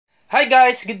Hi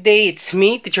guys, good day. It's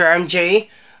me, Teacher MJ.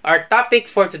 Our topic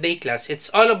for today class, it's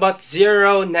all about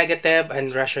zero, negative,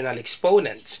 and rational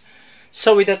exponents.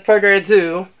 So without further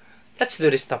ado, let's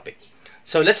do this topic.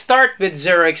 So let's start with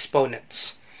zero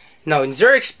exponents. Now in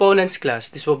zero exponents class,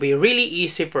 this will be really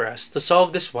easy for us to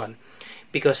solve this one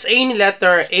because any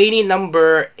letter, any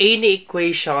number, any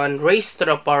equation raised to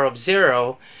the power of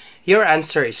 0, your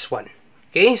answer is 1.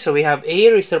 Okay, so we have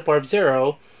a raised to the power of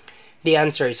 0, the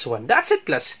answer is 1. That's it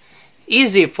class.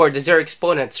 Easy for the zero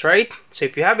exponents, right? So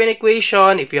if you have an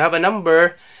equation, if you have a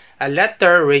number, a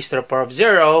letter raised to the power of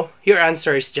 0, your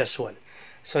answer is just 1.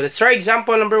 So let's try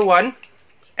example number 1.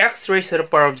 X raised to the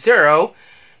power of 0,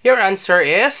 your answer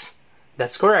is,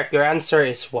 that's correct, your answer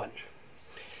is 1.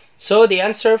 So the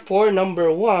answer for number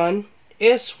 1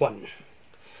 is 1.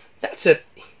 That's it.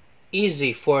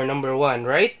 Easy for number 1,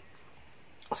 right?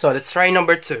 So let's try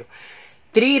number 2.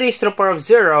 3 raised to the power of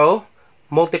 0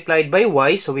 multiplied by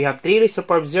y. So we have 3 raised to the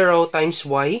power of 0 times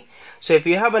y. So if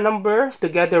you have a number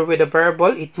together with a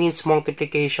variable, it means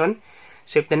multiplication.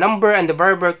 So if the number and the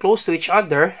variable are close to each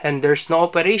other and there's no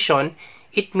operation,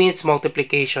 it means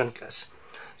multiplication class.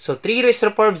 So 3 raised to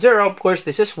the power of 0, of course,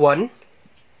 this is 1.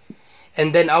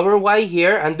 And then our y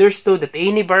here understood that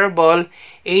any variable,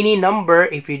 any number,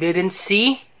 if you didn't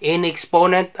see any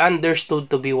exponent, understood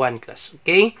to be 1 class.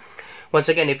 Okay? Once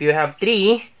again, if you have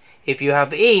 3, if you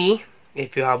have a,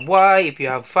 if you have y, if you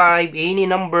have 5, any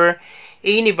number,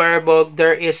 any variable,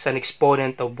 there is an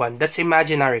exponent of 1. That's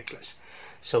imaginary class.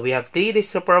 So we have 3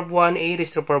 raised to the power of 1, a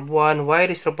raised to the power of 1, y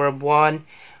raised to the power of 1,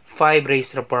 5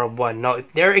 raised to the power of 1. Now,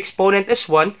 if their exponent is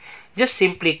 1, just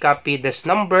simply copy this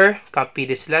number, copy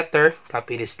this letter,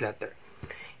 copy this letter.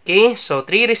 Okay, so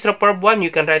 3 raised to the power of 1,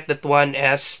 you can write that one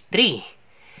as 3.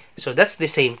 So that's the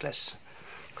same class.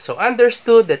 So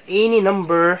understood that any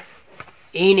number,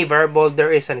 any variable,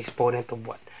 there is an exponent of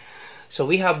 1. So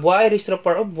we have y raised to the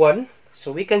power of 1.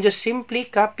 So we can just simply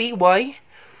copy y.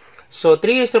 So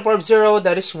 3 raised to the power of 0,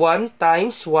 that is 1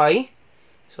 times y.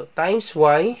 So times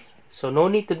y. So no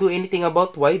need to do anything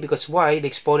about y because y, the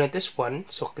exponent is 1.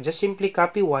 So just simply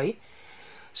copy y.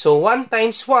 So 1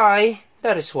 times y,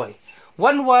 that is y.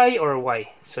 1y or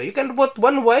y. So you can put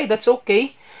 1y, that's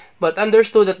okay. But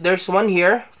understood that there's 1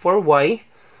 here for y.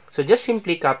 So just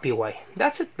simply copy y.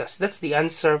 That's it, class. That's the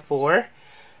answer for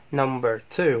number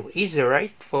 2. Easy,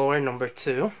 right? For number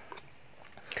 2.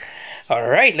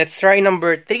 Alright, let's try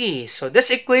number 3. So this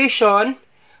equation,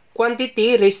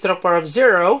 quantity raised to the power of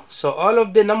 0. So all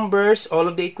of the numbers, all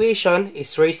of the equation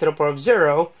is raised to the power of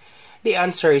 0. The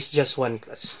answer is just 1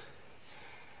 class.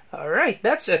 Alright,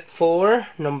 that's it for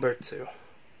number 2.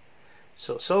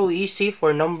 So easy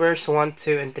for numbers 1,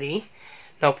 2, and 3.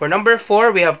 Now for number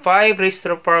 4, we have 5 raised to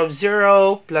the power of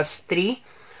 0 plus 3.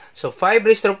 So 5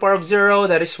 raised to the power of 0,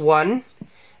 that is 1.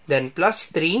 Then plus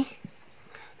 3.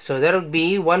 So that would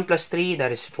be 1 plus 3,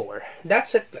 that is 4.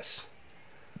 That's it, class.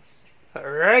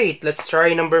 Alright, let's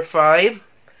try number 5.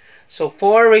 So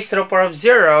 4 raised to the power of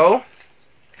 0.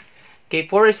 Okay,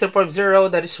 4 raised to the power of 0,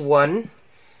 that is 1.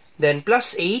 Then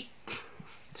plus 8.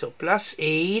 So plus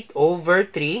 8 over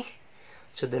 3.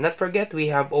 So do not forget, we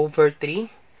have over 3.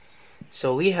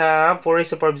 So we have 4 raised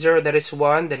to the power of 0, that is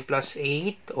 1. Then plus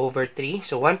 8 over 3.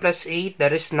 So 1 plus 8,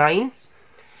 that is 9.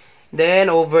 Then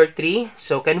over 3.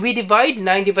 So can we divide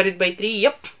 9 divided by 3?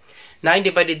 Yep. 9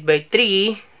 divided by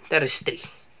 3, that is 3.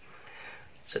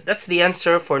 So that's the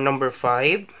answer for number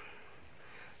 5.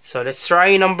 So let's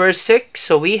try number 6.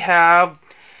 So we have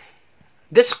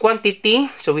this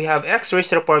quantity. So we have x raised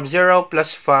to the power of 0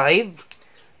 plus 5.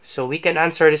 So we can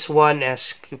answer this one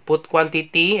as you put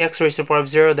quantity, x raised to the power of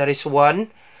 0, that is 1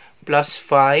 plus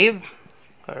 5.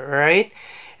 Alright.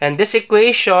 And this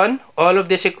equation, all of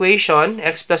this equation,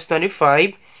 x plus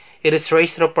 25, it is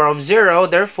raised to the power of 0.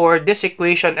 Therefore, this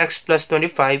equation, x plus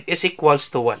 25, is equals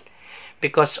to 1.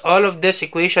 Because all of this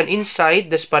equation inside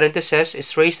this parenthesis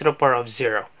is raised to the power of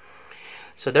 0.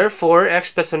 So therefore, x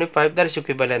plus 25, that is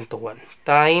equivalent to 1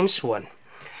 times 1.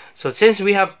 So since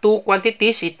we have two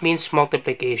quantities, it means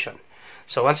multiplication.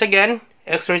 So once again,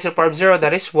 x raised to the power of 0,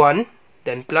 that is 1.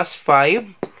 Then plus 5.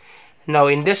 Now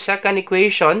in this second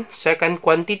equation, second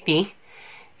quantity,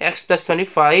 x plus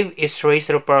 25 is raised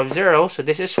to the power of 0. So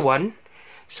this is 1.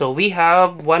 So we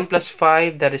have 1 plus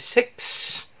 5, that is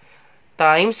 6.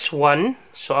 Times 1.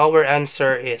 So our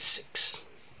answer is 6.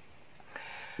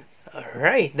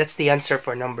 Alright, that's the answer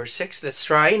for number 6. Let's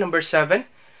try number 7.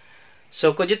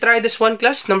 So could you try this one,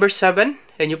 class, number 7,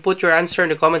 and you put your answer in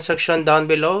the comment section down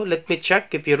below. Let me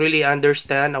check if you really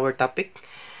understand our topic.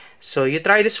 So you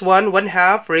try this one,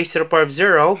 1/2 raised to the power of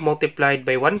 0 multiplied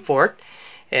by 1/4,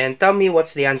 and tell me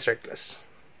what's the answer, class.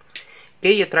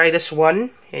 Okay, you try this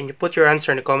one and you put your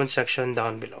answer in the comment section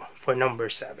down below for number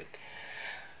 7.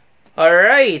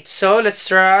 Alright, so let's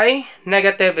try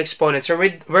negative exponents. So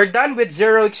we're done with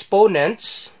zero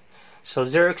exponents. So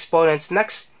zero exponents.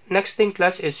 Next thing,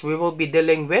 class, is we will be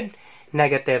dealing with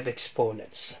negative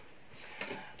exponents.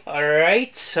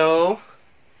 Alright, so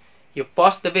you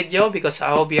pause the video because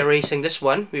I will be erasing this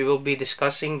one. We will be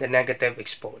discussing the negative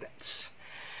exponents.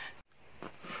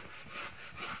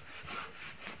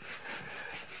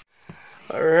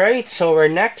 Alright, so our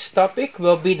next topic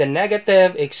will be the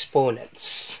negative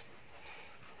exponents.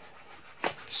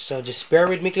 So just bear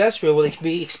with me, class. We will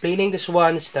be explaining this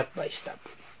one step by step.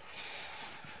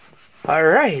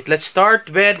 Alright, let's start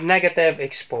with negative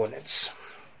exponents.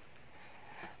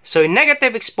 So in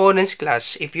negative exponents,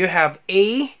 class, if you have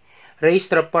a raised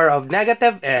to the power of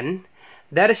negative n,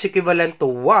 that is equivalent to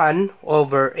 1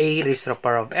 over a raised to the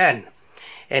power of n.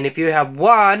 And if you have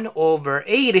 1 over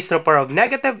a raised to the power of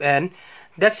negative n,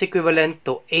 that's equivalent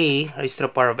to a raised to the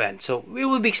power of n. So we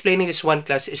will be explaining this one,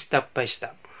 class, step by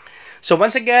step. So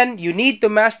once again, you need to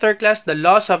master, class, the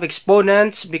laws of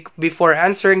exponents before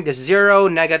answering the zero,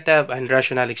 negative, and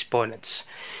rational exponents.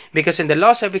 Because in the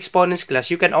laws of exponents, class,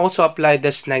 you can also apply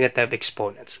this negative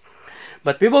exponents.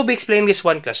 But we will be explaining this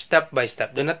one, class, step by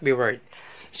step. Do not be worried.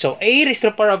 So a raised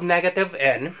to the power of negative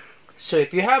n. So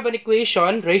if you have an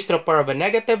equation raised to the power of a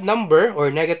negative number or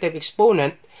negative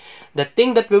exponent, the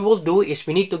thing that we will do is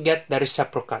we need to get the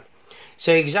reciprocal.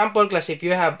 So example, class, if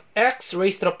you have x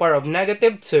raised to the power of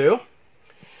negative 2,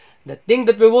 the thing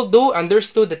that we will do,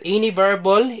 understood that any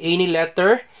variable, any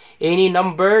letter, any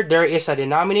number, there is a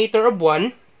denominator of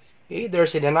 1. Okay,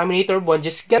 there's a denominator of 1.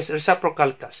 Just get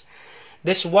reciprocal, class.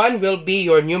 This one will be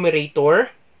your numerator.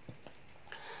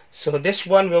 So this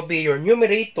one will be your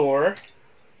numerator.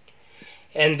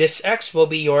 And this x will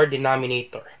be your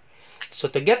denominator. So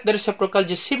to get the reciprocal,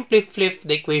 just simply flip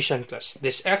the equation, class.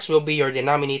 This x will be your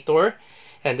denominator.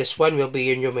 And this one will be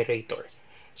your numerator.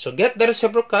 So get the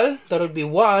reciprocal, that would be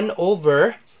 1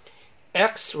 over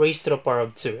x raised to the power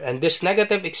of 2. And this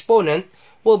negative exponent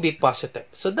will be positive.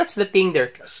 So that's the thing there,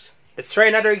 class. Let's try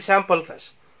another example,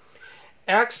 class.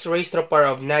 X raised to the power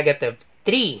of negative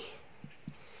 3.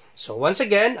 So once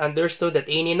again, understood that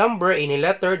any number, any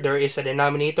letter, there is a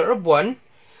denominator of 1.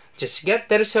 Just get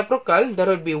the reciprocal, that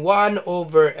would be 1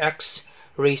 over x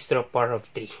raised to the power of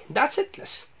 3. That's it,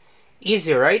 class.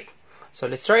 Easy, right? So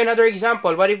let's try another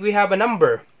example. What if we have a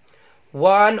number?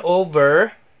 1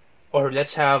 over, or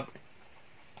let's have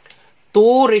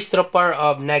 2 raised to the power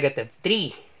of negative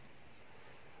 3.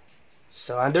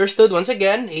 So understood, once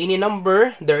again, any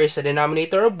number, there is a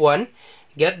denominator of 1.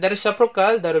 Get the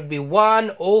reciprocal, that would be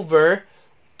 1 over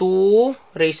 2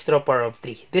 raised to the power of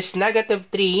 3. This negative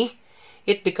 3,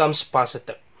 it becomes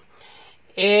positive.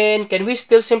 And can we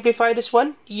still simplify this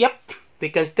one? Yep, we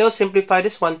can still simplify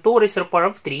this one. 2 raised to the power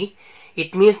of 3.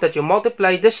 It means that you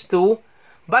multiply this 2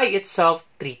 by itself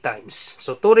 3 times.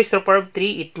 So 2 raised to the power of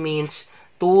 3, it means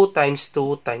 2 times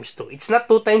 2 times 2. It's not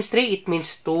 2 times 3, it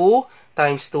means 2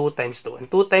 times 2 times 2.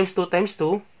 And 2 times 2 times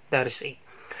 2, that is 8.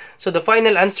 So the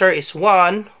final answer is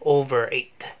 1 over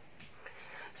 8.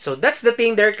 So that's the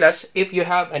thing there, class. If you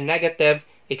have a negative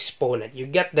exponent, you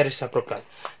get the reciprocal.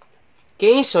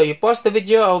 Okay, so you pause the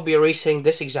video. I'll be erasing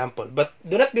this example. But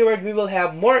do not be worried, we will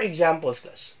have more examples,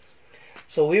 class.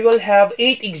 So we will have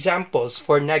 8 examples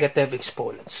for negative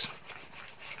exponents.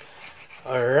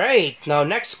 Alright, now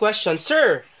next question.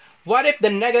 Sir, what if the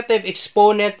negative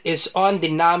exponent is on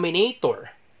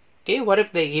denominator? Okay, what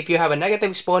if you have a negative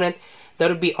exponent, that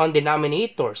will be on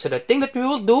denominator. So the thing that we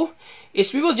will do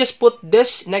is we will just put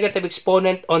this negative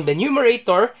exponent on the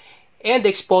numerator and the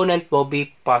exponent will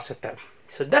be positive.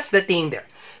 So that's the thing there.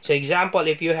 So example,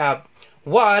 if you have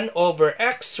 1 over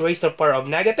x raised to the power of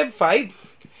negative 5,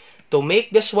 to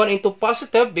make this one into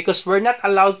positive, because we're not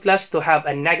allowed, class, to have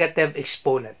a negative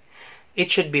exponent. It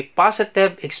should be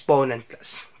positive exponent,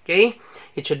 class. Okay?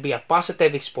 It should be a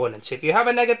positive exponent. So if you have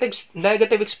a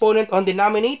negative exponent on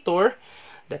denominator,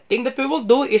 the thing that we will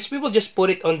do is we will just put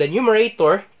it on the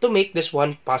numerator to make this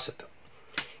one positive.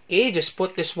 Okay, just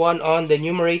put this one on the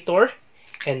numerator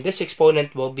and this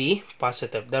exponent will be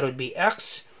positive. That would be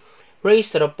x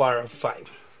raised to the power of 5.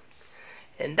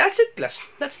 And that's it, class.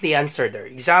 That's the answer there.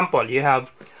 Example, you have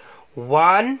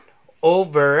 1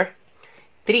 over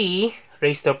 3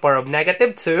 raised to the power of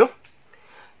negative 2.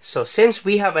 So since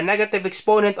we have a negative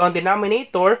exponent on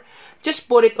denominator, just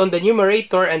put it on the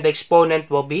numerator and the exponent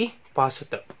will be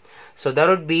positive. So that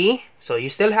would be, so you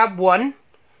still have 1.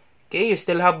 Okay, you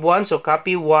still have 1, so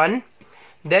copy 1.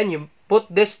 Then you put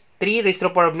this 3 raised to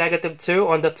the power of negative 2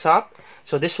 on the top.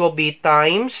 So this will be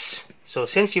times, so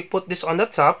since you put this on the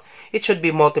top, it should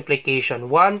be multiplication.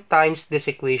 1 times this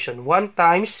equation. 1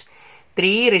 times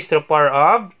 3 raised to the power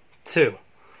of 2.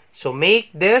 So make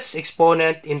this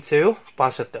exponent into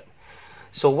positive.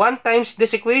 So 1 times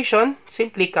this equation,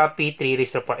 simply copy 3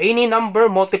 raised to the power. Any number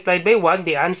multiplied by 1,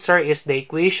 the answer is the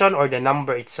equation or the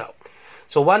number itself.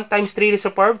 So 1 times 3 raised to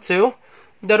the power of 2,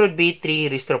 that would be 3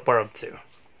 raised to the power of 2.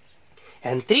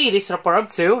 And 3 raised to the power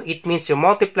of 2, it means you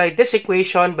multiply this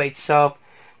equation by itself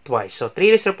twice. So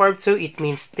 3 raised to the power of 2, it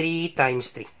means 3 times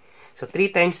 3. So 3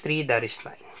 times 3, that is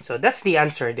 9. So that's the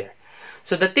answer there.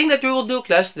 So the thing that we will do,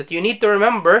 class, that you need to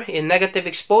remember in negative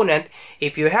exponent,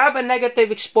 if you have a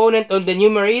negative exponent on the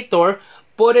numerator,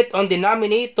 put it on the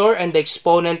denominator and the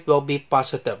exponent will be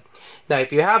positive. Now,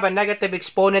 if you have a negative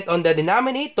exponent on the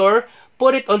denominator,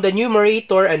 put it on the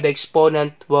numerator and the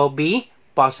exponent will be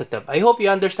positive. I hope you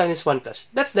understand this one, class.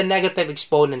 That's the negative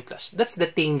exponent, class. That's the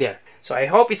thing there. So I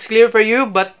hope it's clear for you,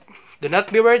 but do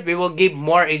not be worried. We will give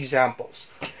more examples.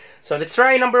 So let's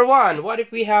try number 1. What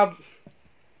if we have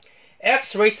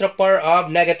x raised to the power of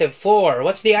negative 4?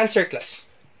 What's the answer, class?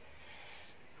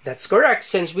 That's correct.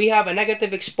 Since we have a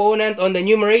negative exponent on the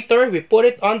numerator, we put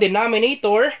it on the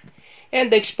denominator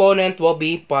and the exponent will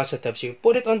be positive. So you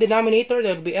put it on the denominator,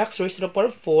 that will be x raised to the power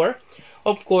of 4.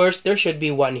 Of course, there should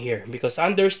be 1 here because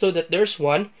understood that there's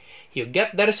 1. You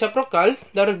get the reciprocal,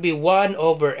 that would be 1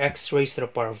 over x raised to the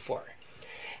power of 4.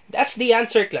 That's the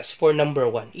answer, class, for number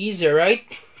 1. Easy, right?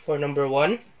 For number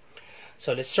 1.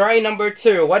 So let's try number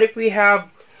 2. What if we have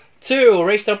 2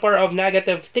 raised to the power of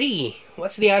negative 3?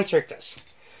 What's the answer, class?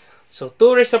 So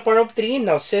 2 raised to the power of 3.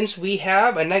 Now, since we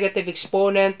have a negative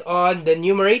exponent on the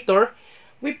numerator,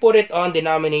 we put it on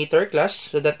denominator, class,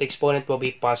 so that the exponent will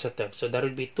be positive. So that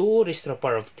would be 2 raised to the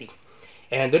power of 3.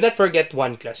 And do not forget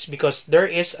 1, class, because there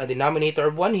is a denominator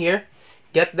of 1 here.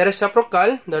 Get the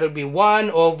reciprocal, that would be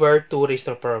 1 over 2 raised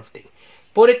to the power of 3.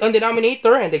 Put it on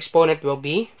denominator and the exponent will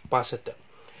be positive.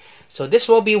 So this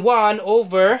will be 1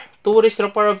 over 2 raised to the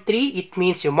power of 3. It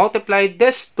means you multiply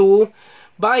this 2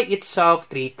 by itself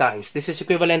 3 times. This is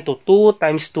equivalent to 2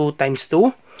 times 2 times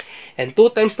 2. And 2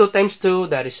 times 2 times 2,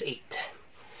 that is 8.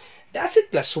 That's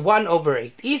it, class. 1 over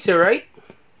 8. Easy, right?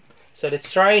 So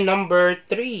let's try number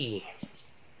 3.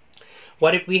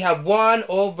 What if we have 1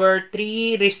 over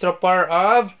 3 raised to the power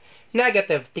of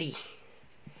negative 3?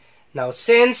 Now,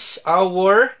 since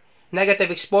our negative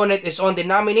exponent is on the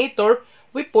denominator,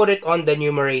 we put it on the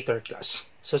numerator, class.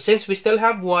 So since we still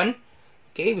have 1,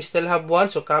 okay, we still have 1,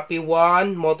 so copy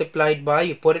 1 multiplied by,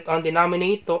 you put it on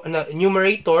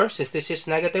numerator, since this is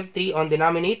negative 3 on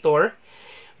denominator.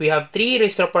 We have 3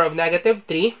 raised to the power of negative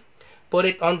 3. Put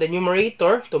it on the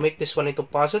numerator to make this one into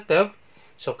positive.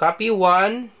 So copy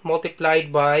 1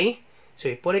 multiplied by, so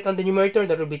you put it on the numerator,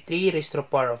 that will be 3 raised to the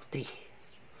power of 3.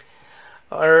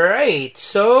 Alright,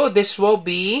 so this will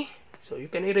be, so you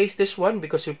can erase this one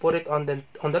because we put it on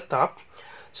the top.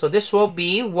 So this will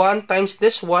be 1 times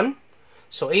this one.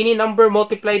 So any number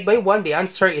multiplied by 1, the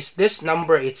answer is this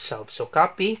number itself. So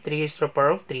copy 3 raised to the power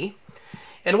of 3.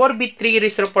 And what would be 3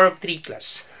 raised to the power of 3,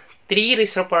 class? 3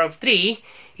 raised to the power of 3,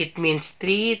 it means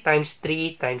 3 times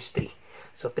 3 times 3.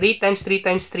 So 3 times 3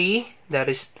 times 3, that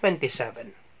is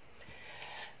 27.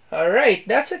 Alright,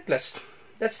 that's it, class.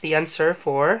 That's the answer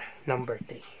for number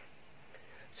 3.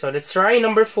 So let's try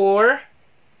number 4.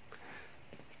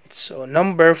 So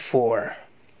number 4.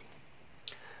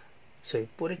 So you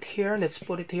put it here. Let's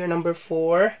put it here. Number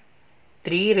 4.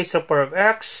 3 raised to the power of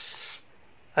x.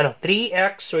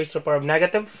 3x raised to the power of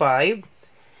negative 5.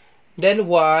 Then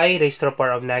y raised to the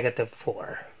power of negative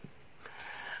 4.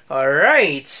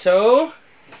 Alright. So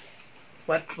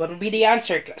what would be the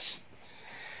answer, class?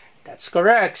 That's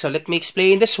correct. So let me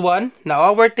explain this one. Now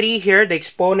our 3 here, the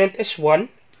exponent is 1.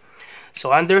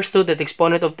 So understood that the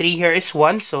exponent of 3 here is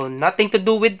 1. So nothing to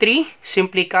do with 3.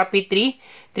 Simply copy 3.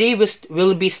 3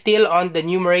 will be still on the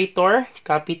numerator.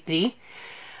 Copy 3.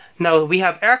 Now we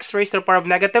have x raised to the power of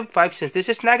negative 5. Since this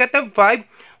is negative 5,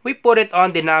 we put it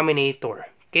on denominator.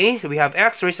 Okay, so we have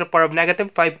x raised to the power of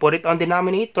negative 5. Put it on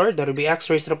denominator. That will be x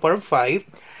raised to the power of 5.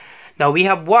 Now we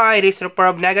have y raised to the power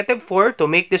of negative 4. To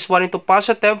make this one into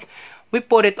positive, we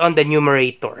put it on the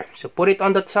numerator. So put it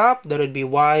on the top, that would be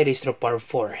y raised to the power of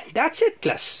 4. That's it,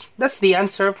 class. That's the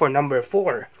answer for number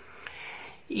 4.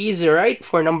 Easy, right?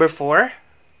 For number 4.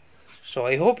 So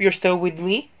I hope you're still with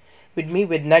me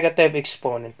with negative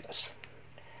exponent, class.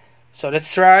 So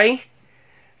let's try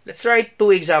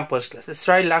 2 examples, class. Let's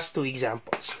try last 2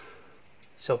 examples.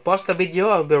 So pause the video.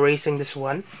 I'll be erasing this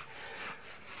one.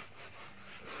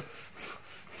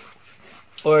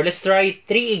 Or let's try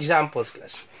 3 examples,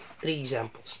 class. 3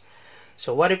 examples.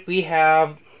 So what if we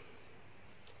have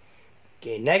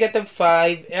Okay, negative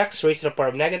 5, x raised to the power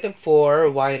of negative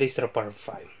 4, y raised to the power of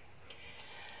 5.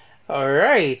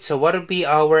 Alright, so what would be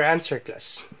our answer,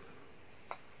 class?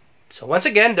 So once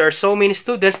again, there are so many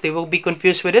students, they will be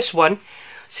confused with this one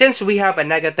since we have a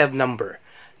negative number.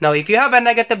 Now, if you have a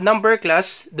negative number,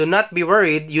 class, do not be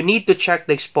worried. You need to check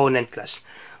the exponent, class.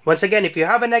 Once again, if you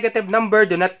have a negative number,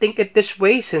 do not think it this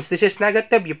way. Since this is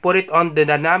negative, you put it on the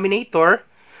denominator.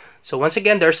 So once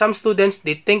again, there are some students,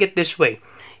 they think it this way.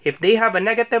 If they have a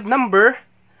negative number,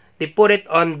 they put it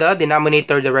on the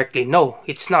denominator directly. No,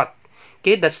 it's not.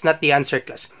 Okay, that's not the answer,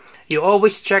 class. You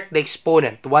always check the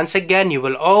exponent. Once again, you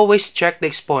will always check the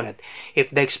exponent. If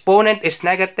the exponent is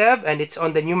negative and it's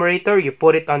on the numerator, you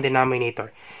put it on the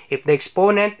denominator. If the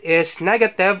exponent is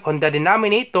negative on the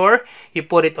denominator, you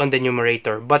put it on the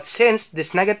numerator. But since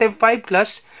this negative 5,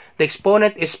 class, the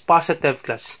exponent is positive,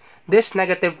 class. This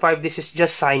negative 5, this is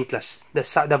just sign, class.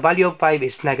 The value of 5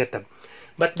 is negative.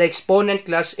 But the exponent,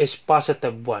 class, is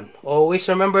positive 1. Always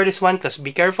remember this one, class.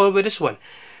 Be careful with this one.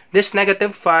 This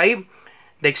negative 5,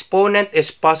 the exponent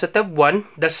is positive 1.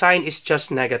 The sign is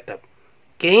just negative.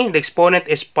 Okay, the exponent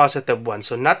is positive 1.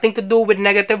 So nothing to do with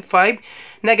negative 5.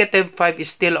 Negative 5 is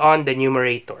still on the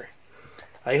numerator.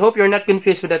 I hope you're not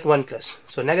confused with that one, class.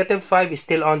 So negative 5 is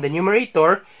still on the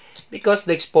numerator because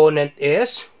the exponent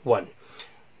is 1.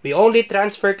 We only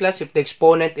transfer, class, if the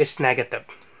exponent is negative.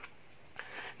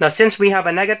 Now, since we have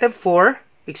a negative 4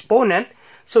 exponent,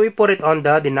 so we put it on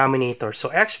the denominator. So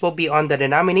x will be on the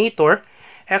denominator,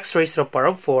 x raised to the power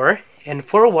of 4. And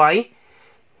for y,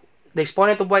 the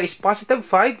exponent of y is positive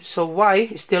 5, so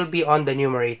y still be on the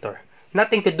numerator.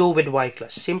 Nothing to do with y,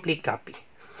 class. Simply copy.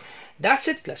 That's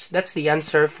it, class. That's the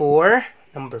answer for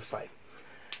number 5.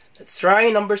 Let's try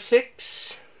number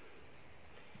 6.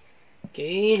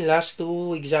 Okay, last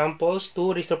two examples.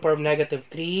 2 raised to the power of negative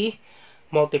 3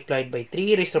 multiplied by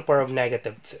 3 raised to the power of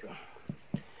negative 2.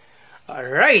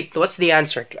 Alright, what's the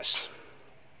answer, class?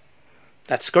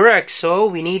 That's correct. So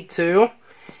we need to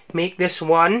make this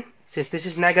one. Since this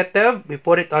is negative, we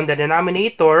put it on the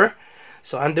denominator.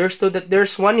 So understood that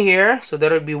there's 1 here. So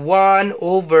there will be 1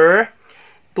 over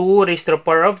 2 raised to the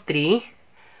power of 3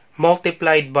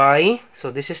 multiplied by,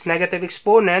 so this is negative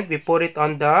exponent, we put it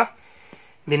on the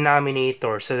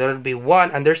denominator. So there will be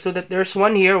 1, understood that there's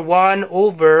 1 here, 1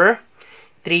 over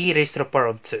 3 raised to the power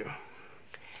of 2.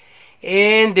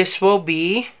 And this will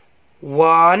be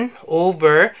 1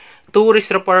 over 2 raised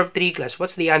to the power of 3, class.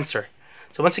 What's the answer?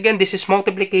 So once again, this is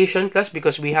multiplication, class,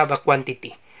 because we have a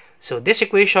quantity. So this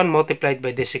equation multiplied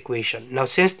by this equation. Now,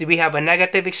 since we have a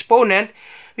negative exponent,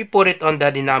 we put it on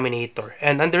the denominator.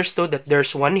 And understood that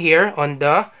there's 1 here on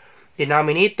the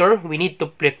denominator. We need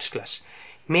to flip, class.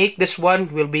 Make this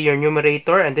one will be your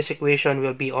numerator, and this equation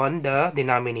will be on the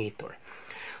denominator.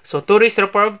 So 2 raised to the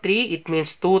power of 3, it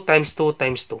means 2 times 2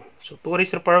 times 2. So 2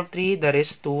 raised to the power of 3, that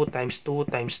is 2 times 2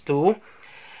 times 2.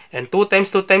 And 2 times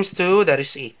 2 times 2, that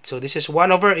is 8. So this is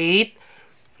 1 over 8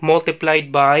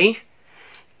 multiplied by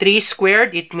 3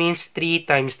 squared, it means 3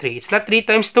 times 3. It's not 3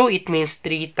 times 2, it means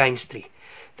 3 times 3.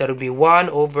 That will be 1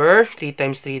 over 3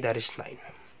 times 3, that is 9.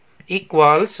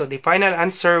 Equals, so the final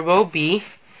answer will be,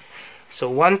 so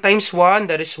 1 times 1,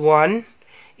 that is 1.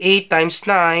 8 times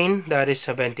 9, that is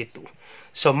 72.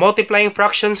 So multiplying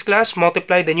fractions, class,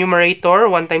 multiply the numerator.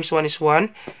 1 times 1 is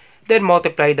 1. Then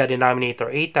multiply the denominator.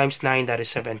 8 times 9, that is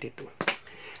 72.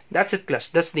 That's it, class.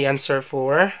 That's the answer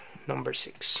for number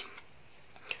 6.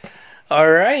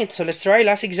 Alright, so let's try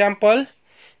last example.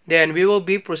 Then we will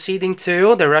be proceeding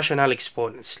to the rational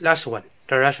exponents. Last one,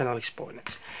 the rational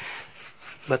exponents.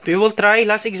 But we will try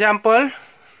last example.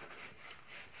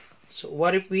 So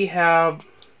what if we have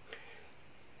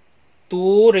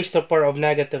 2 raised to the power of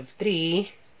negative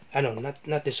 3. No,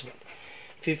 not this one.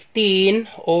 15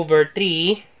 over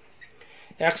 3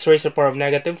 x raised to the power of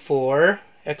negative 4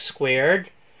 x squared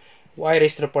y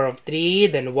raised to the power of 3,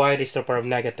 then y raised to the power of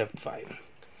negative 5.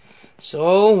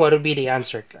 So what would be the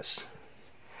answer, class?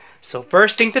 So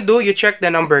first thing to do, you check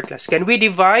the number, class. Can we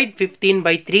divide 15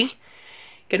 by 3?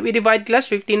 Can we divide, class,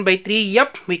 15 by 3?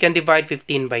 Yep, we can divide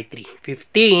 15 by 3.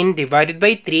 15 divided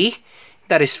by 3,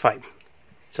 that is 5.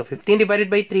 So 15 divided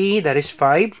by 3, that is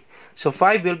 5. So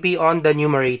 5 will be on the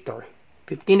numerator.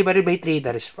 15 divided by 3,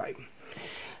 that is 5.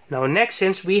 Now next,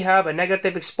 since we have a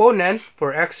negative exponent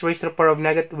for x raised to the power of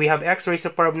negative, we have x raised to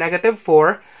the power of negative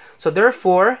 4. So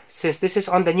therefore, since this is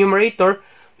on the numerator,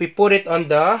 we put it on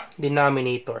the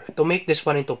denominator to make this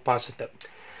one into positive.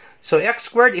 So x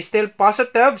squared is still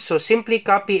positive, so simply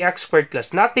copy x squared,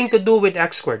 class. Nothing to do with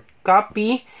x squared.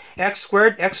 Copy x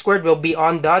squared will be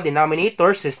on the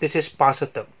denominator since this is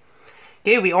positive.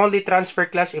 Okay, we only transfer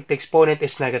class if the exponent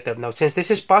is negative. Now, since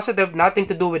this is positive, nothing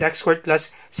to do with x squared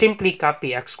class, simply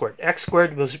copy x squared. X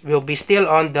squared will be still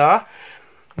on the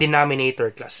denominator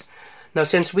class. Now,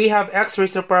 since we have x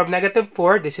raised to the power of negative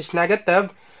 4, this is negative,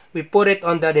 we put it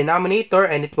on the denominator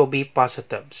and it will be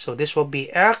positive. So, this will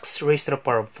be x raised to the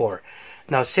power of 4.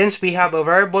 Now, since we have a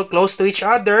variable close to each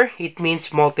other, it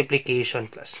means multiplication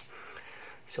class.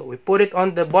 So, we put it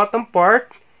on the bottom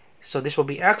part. So this will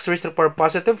be x raised to the power of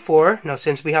positive 4. Now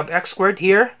since we have x squared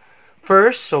here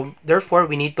first, so therefore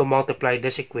we need to multiply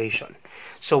this equation.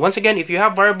 So once again, if you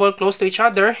have variable close to each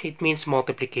other, it means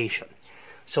multiplication.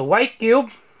 So y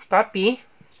cubed, copy.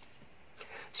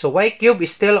 So y cubed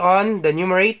is still on the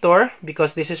numerator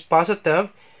because this is positive.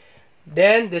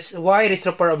 Then this y raised to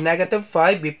the power of negative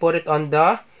 5, we put it on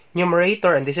the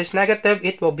numerator and this is negative,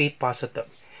 it will be positive.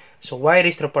 So y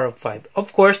raised to the power of 5.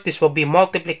 Of course, this will be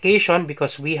multiplication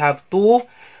because we have two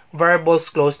variables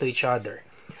close to each other.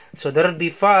 So that would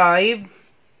be 5.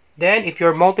 Then if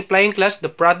you're multiplying class, the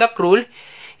product rule,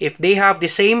 if they have the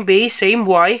same base, same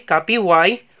y, copy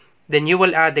y, then you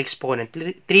will add the exponent.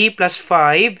 3 plus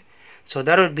 5, so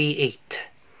that would be 8.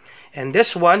 And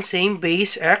this one, same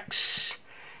base x,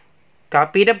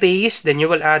 copy the base, then you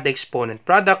will add the exponent.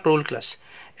 Product rule class.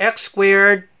 X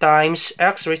squared times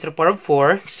x raised to the power of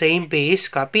 4, same base,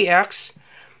 copy x,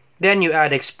 then you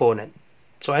add exponent.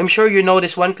 So I'm sure you know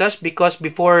this one class because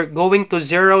before going to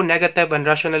zero, negative, and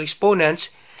rational exponents,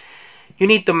 you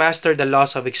need to master the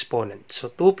laws of exponent. So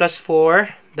 2 plus 4,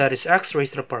 that is x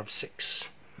raised to the power of 6.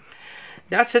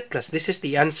 That's it class. This is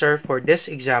the answer for this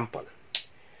example.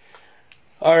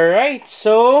 Alright,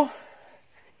 so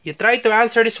you try to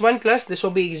answer this one class. This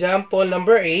will be example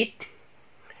number 8.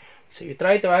 So you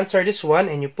try to answer this one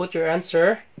and you put your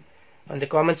answer on the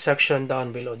comment section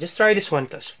down below. Just try this one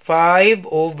class. 5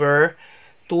 over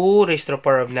 2 raised to the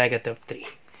power of negative 3.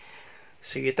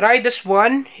 So you try this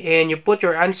one and you put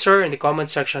your answer in the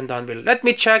comment section down below. Let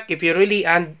me check if you really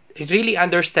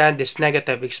understand this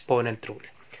negative exponent rule.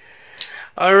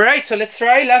 Alright, so let's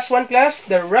try last one class.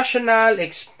 The rational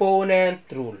exponent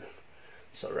rule.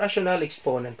 So rational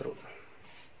exponent rule.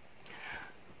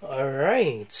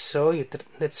 Alright, so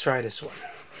let's try this one.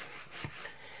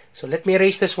 So let me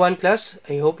erase this one class.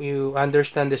 I hope you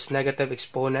understand this negative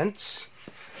exponents.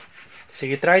 So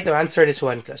you try to answer this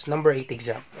one class. Number 8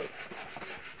 example.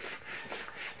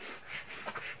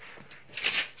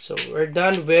 So we're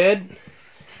done with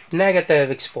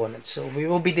negative exponents. So we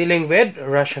will be dealing with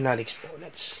rational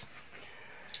exponents.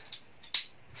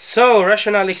 So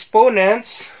rational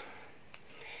exponents,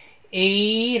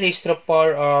 a raised to the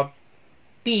power of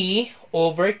p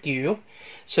over q.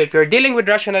 So if you're dealing with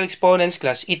rational exponents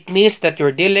class, it means that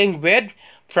you're dealing with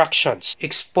fractions,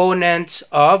 exponents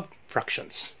of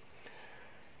fractions.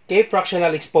 Okay,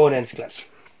 fractional exponents class.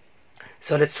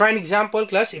 So let's try an example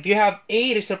class. If you have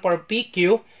a raised to the power of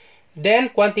pq, then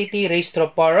quantity raised to the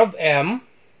power of m.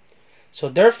 So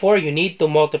therefore you need to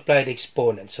multiply the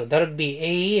exponent. So that would be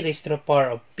a raised to the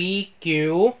power of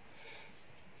pq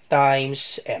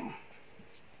times m.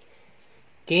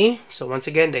 Okay, so once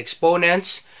again, the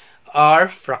exponents are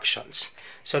fractions.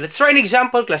 So let's try an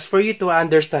example class for you to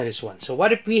understand this one. So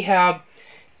what if we have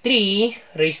 3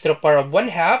 raised to the power of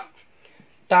 1/2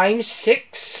 times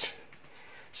 6.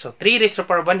 So 3 raised to the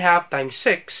power of 1/2 times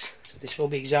 6. So this will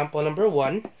be example number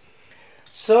 1.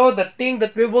 So the thing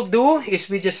that we will do is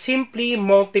we just simply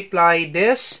multiply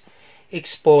this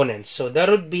exponent. So that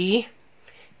would be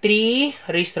 3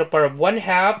 raised to the power of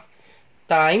 1/2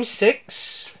 times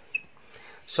 6.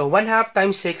 So 1/2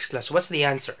 times 6 class, what's the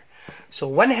answer? So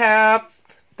 1/2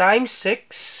 times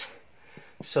 6.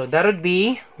 So that would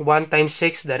be 1 times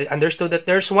 6. That understood that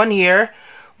there's 1 here.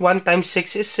 1 times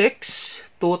 6 is 6.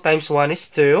 2 times 1 is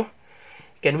 2.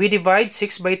 Can we divide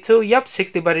 6 by 2? Yep,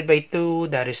 6 divided by 2,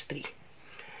 that is 3.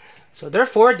 So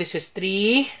therefore, this is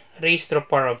 3 raised to the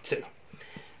power of 2.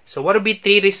 So what would be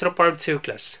 3 raised to the power of 2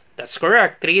 class? That's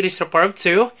correct. 3 raised to the power of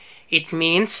 2, it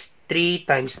means 3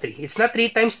 times 3. It's not 3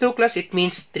 times 2 class, it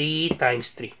means 3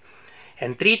 times 3.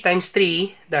 And 3 times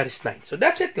 3, that is 9. So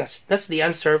that's it class. That's the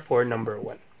answer for number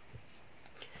 1.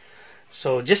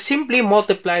 So just simply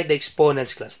multiply the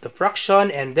exponents class, the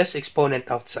fraction and this exponent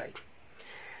outside.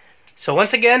 So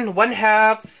once again,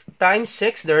 1/2 times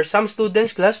 6. There are some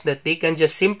students class that they can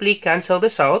just simply cancel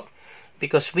this out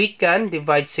because we can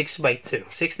divide 6 by 2.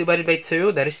 6 divided by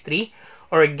 2, that is 3.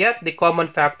 Or get the common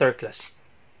factor class.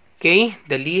 Okay,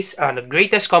 the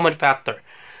greatest common factor.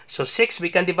 So 6, we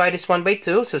can divide this one by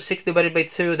 2. So 6 divided by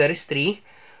 2, that is 3.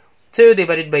 2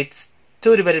 divided by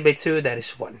 2, that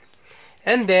is 1.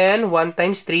 And then 1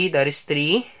 times 3, that is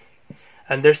 3.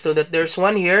 Understood that there's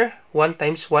 1 here. 1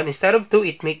 times 1. Instead of 2,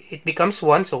 it becomes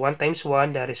 1. So 1 times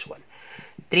 1, that is 1.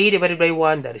 3 divided by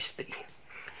 1, that is 3.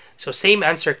 So same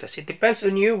answer, class. It depends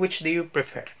on you. Which do you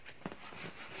prefer?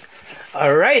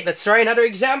 Alright, let's try another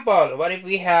example. What if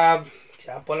we have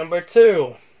example number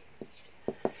 2?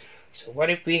 So what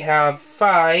if we have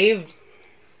 5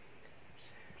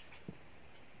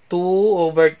 2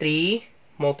 over 3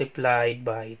 multiplied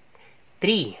by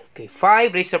 3. Okay,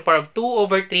 5 raised to the power of 2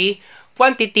 over 3,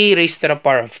 quantity raised to the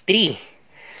power of 3.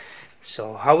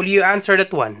 So how will you answer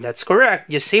that one? That's correct.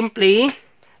 Just simply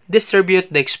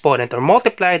distribute the exponent or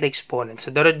multiply the exponent.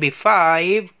 So that would be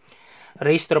 5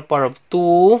 raised to the power of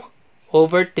 2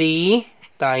 over 3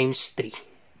 times 3.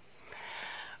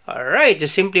 Alright,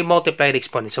 just simply multiply the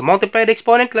exponent. So multiply the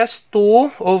exponent, class.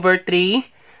 2 over 3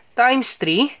 times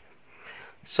 3.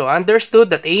 So understood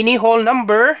that any whole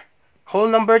number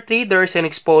 3, there is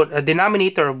a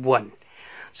denominator of 1.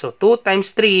 So 2 times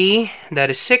 3,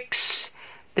 that is 6.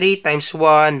 3 times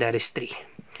 1, that is 3.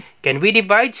 Can we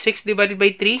divide 6 divided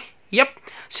by 3? Yep,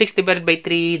 6 divided by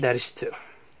 3, that is 2.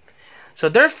 So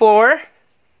therefore,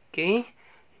 this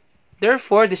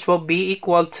will be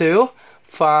equal to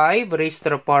 5 raised to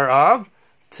the power of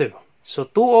 2. So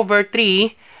 2 over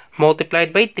 3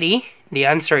 multiplied by 3, the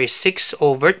answer is 6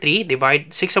 over 3.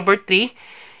 Divide 6 over 3,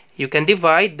 you can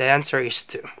divide, the answer is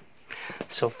 2.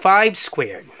 So 5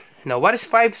 squared. Now what is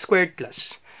 5 squared,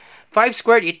 class? 5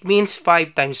 squared, it means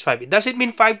 5 times 5. It doesn't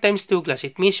mean 5 times 2, class.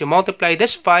 It means you multiply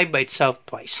this 5 by itself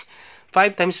twice.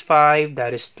 5 times 5,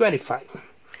 that is 25.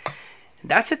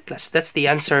 That's it, class. That's the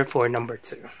answer for number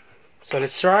 2. So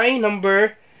let's try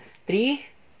number 3.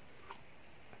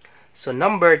 So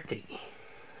number 3.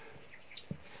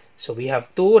 So we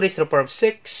have 2 raised to the power of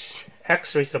 6,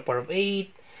 x raised to the power of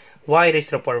 8, y raised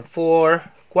to the power of 4,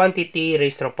 quantity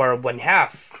raised to the power of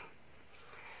 1/2.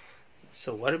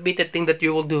 So what would be the thing that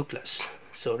you will do, class?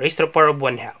 So raised to the power of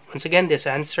 1/2. Once again, this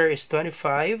answer is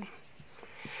 25.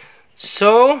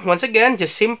 So once again,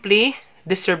 just simply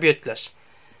distribute, class.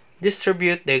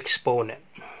 Distribute the exponent.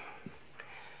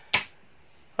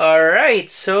 Alright,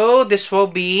 so this will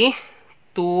be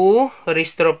 2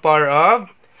 raised to the power of,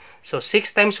 so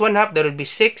 6 times 1/2, that would be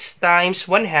 6 times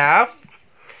 1/2.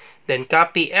 Then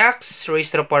copy x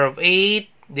raised to the power of 8,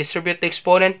 distribute the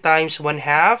exponent times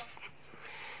 1/2.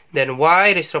 Then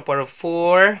y raised to the power of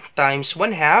 4 times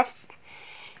 1/2.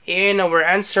 And our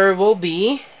answer will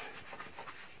be,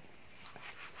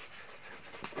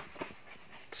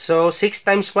 so 6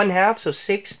 times 1/2, so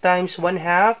 6 times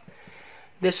 1/2.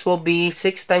 This will be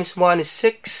 6 times 1 is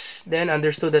 6. Then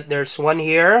understood that there's 1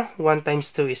 here. 1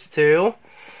 times 2 is 2.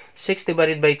 6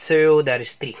 divided by 2, that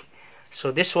is 3. So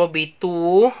this will be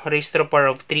 2 raised to the power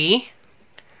of 3.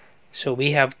 So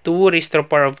we have 2 raised to the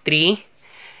power of 3.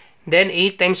 Then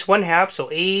 8 times 1/2, so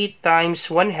 8 times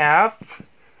 1/2.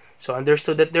 So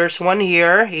understood that there's 1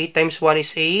 here. 8 times 1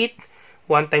 is 8.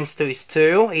 1 times 2 is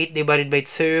 2. 8 divided by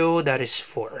 2, that is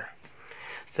 4.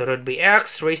 So that would be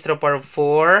x raised to the power of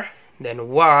 4. Then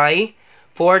y,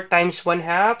 4 times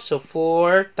 1/2, so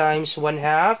 4 times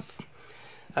 1/2.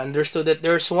 Understood that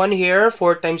there's 1 here.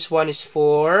 4 times 1 is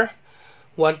 4.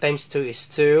 1 times 2 is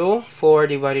 2. 4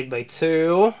 divided by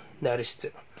 2, that is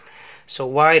 2. So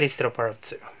y raised to the power of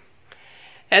 2.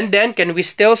 And then, can we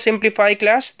still simplify,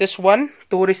 class, this one?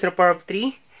 2 raised to the power of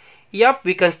 3? Yup,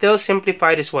 we can still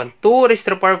simplify this one. 2 raised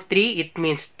to the power of 3, it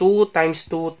means 2 times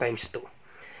 2 times 2.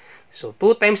 So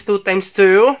 2 times 2 times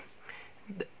 2,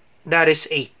 that is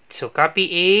 8. So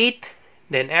copy 8,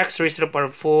 then x raised to the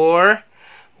power of 4,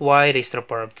 y raised to the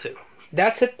power of 2.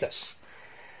 That's it, class.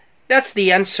 That's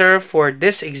the answer for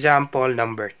this example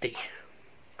number 3.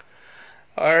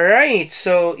 Alright,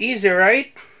 so easy,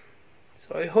 right?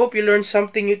 So I hope you learned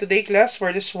something new today, class,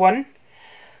 for this one.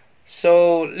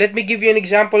 So let me give you an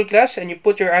example, class, and you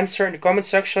put your answer in the comment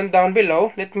section down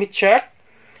below. Let me check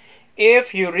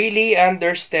if you really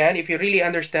understand,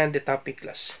 the topic,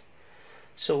 class.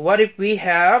 So what if we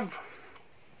have,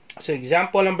 so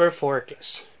example number 4,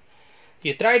 class.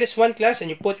 You try this one, class,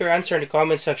 and you put your answer in the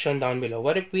comment section down below.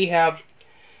 What if we have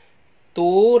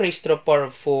 2 raised to the power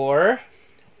of 4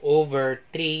 over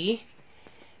 3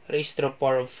 raised to the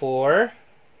power of 4.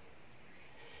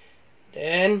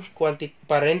 Then,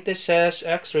 parentheses,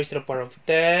 x raised to the power of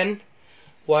 10,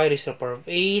 y raised to the power of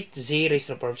 8, z raised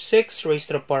to the power of 6, raised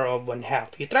to the power of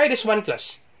 1/2. You try this one,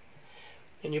 class,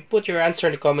 and you put your answer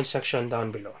in the comment section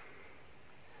down below.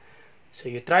 So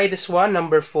you try this one,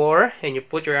 number 4, and you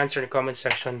put your answer in the comment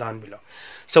section down below.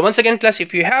 So once again, class,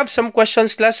 if you have some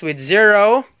questions, class, with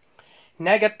zero,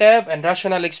 negative, and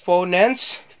rational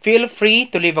exponents, feel free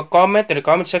to leave a comment in the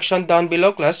comment section down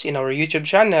below, class, in our YouTube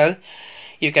channel.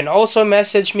 You can also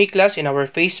message me, class, in our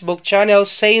Facebook channel,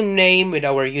 same name with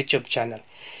our YouTube channel.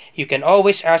 You can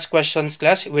always ask questions,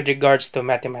 class, with regards to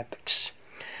mathematics.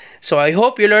 So I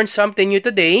hope you learned something new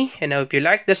today, and if you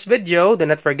like this video, do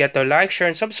not forget to like, share,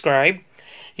 and subscribe.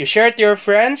 You share it to your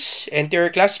friends and to your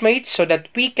classmates so that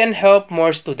we can help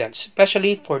more students,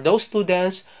 especially for those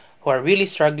students who are really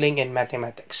struggling in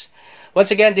mathematics.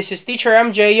 Once again, this is Teacher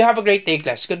MJ. You have a great day,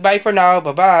 class. Goodbye for now.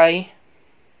 Bye-bye.